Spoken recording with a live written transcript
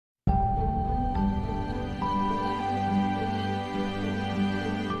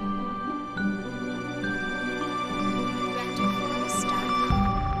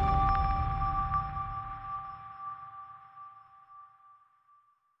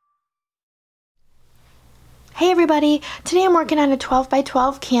Hey everybody, today I'm working on a 12 by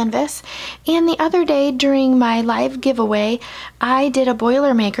 12 canvas, and the other day during my live giveaway I did a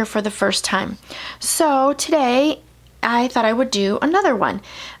boilermaker for the first time. So today I thought I would do another one.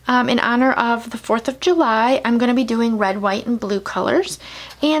 In honor of the 4th of July, I'm going to be doing red, white, and blue colors,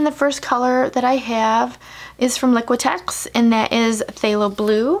 and the first color that I have is from Liquitex, and that is phthalo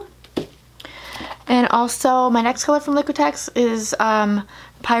blue. And also my next color from Liquitex is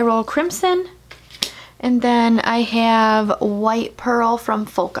pyrole crimson. And then I have white pearl from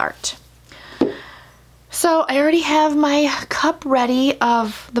FolkArt. So I already have my cup ready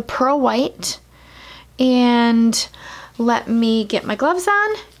of the pearl white. And let me get my gloves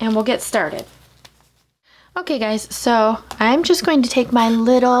on and we'll get started. Okay guys, so I'm just going to take my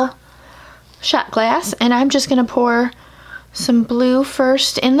little shot glass and I'm just going to pour some blue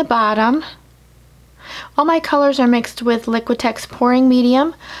first in the bottom. All my colors are mixed with Liquitex pouring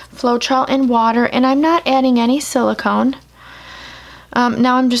medium, floetrol, and water, and I'm not adding any silicone.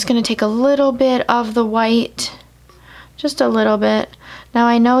 Now I'm just going to take a little bit of the white, just a little bit. Now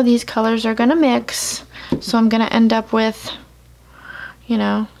I know these colors are going to mix, so I'm going to end up with, you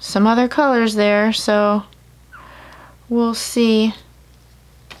know, some other colors there, so we'll see.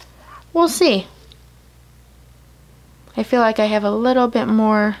 We'll see. I feel like I have a little bit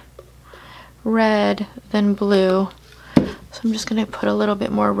more red than blue, so I'm just going to put a little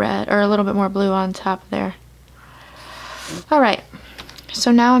bit more red or a little bit more blue on top there. Alright,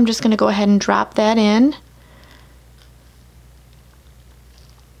 so now I'm just going to go ahead and drop that in.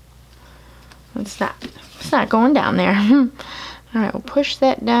 It's not going down there. Alright, we'll push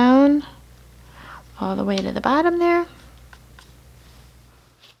that down all the way to the bottom there.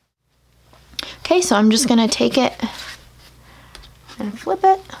 Okay, so I'm just going to take it and flip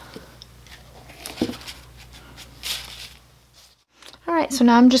it. Alright, so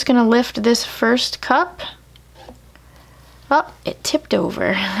now I'm just going to lift this first cup. Oh, it tipped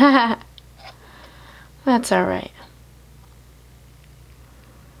over. That's alright.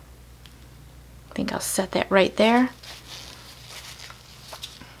 I think I'll set that right there.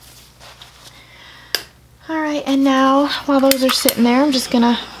 Alright, and now while those are sitting there, I'm just going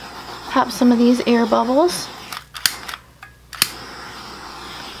to pop some of these air bubbles.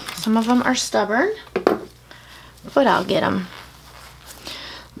 Some of them are stubborn, but I'll get them.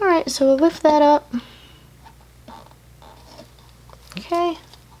 Alright, so we'll lift that up. Okay.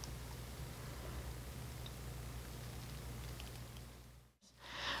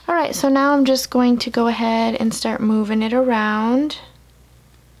 Alright, so now I'm just going to go ahead and start moving it around.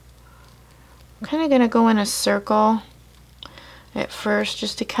 I'm kind of going to go in a circle at first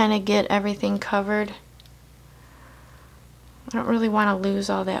just to kind of get everything covered. I don't really want to lose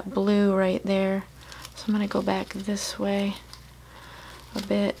all that blue right there, so I'm going to go back this way a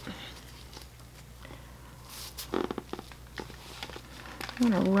bit. I'm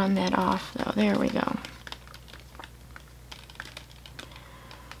going to run that off though. There we go.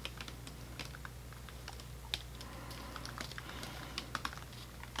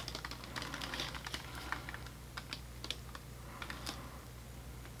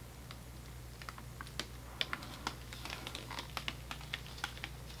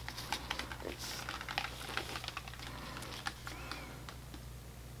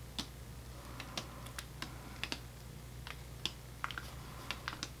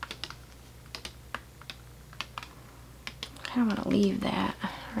 I don't want to leave that.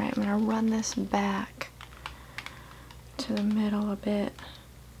 Alright, I'm going to run this back to the middle a bit.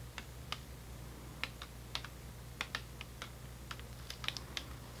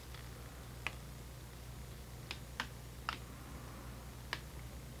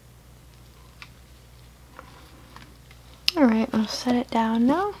 Alright, I'll set it down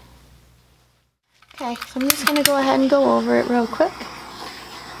now. Okay, so I'm just going to go ahead and go over it real quick.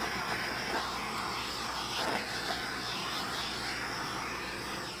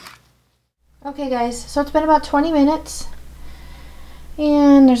 Okay guys, so it's been about 20 minutes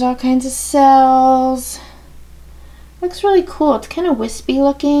and there's all kinds of cells. Looks really cool. It's kind of wispy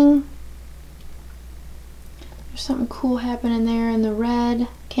looking. There's something cool happening there in the red.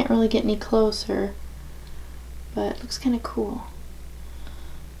 Can't really get any closer, but it looks kind of cool.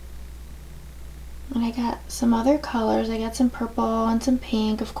 And I got some other colors. I got some purple and some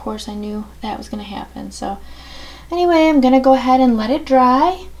pink. Of course I knew that was going to happen. So anyway, I'm going to go ahead and let it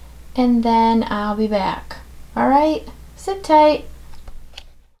dry. And then I'll be back. Alright, sit tight.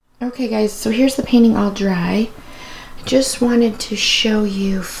 Okay guys, so here's the painting all dry. I just wanted to show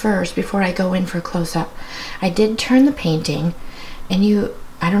you first before I go in for a close-up. I did turn the painting and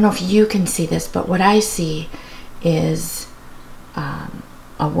I don't know if you can see this, but what I see is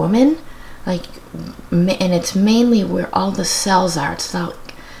a woman like, and it's mainly where all the cells are. It's like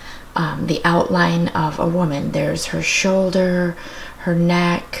the outline of a woman. There's her shoulder, her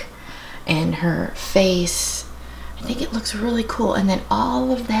neck, and her face. I think it looks really cool. And then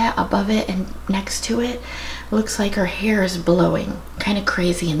all of that above it and next to it looks like her hair is blowing, kind of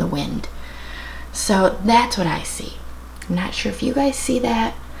crazy in the wind. So that's what I see. I'm not sure if you guys see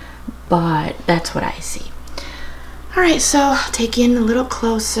that, but that's what I see. All right, so I'll take you in a little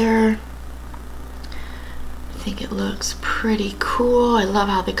closer. I think it looks pretty cool. I love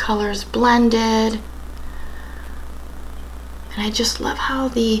how the colors blended. And I just love how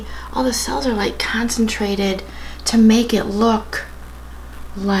all the cells are like concentrated to make it look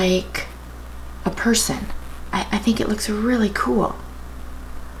like a person. I think it looks really cool.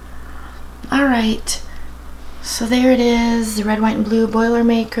 All right, so there it is, the red, white, and blue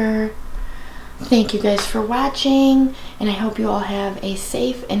Boilermaker. Thank you guys for watching, and I hope you all have a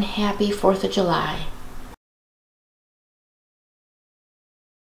safe and happy 4th of July.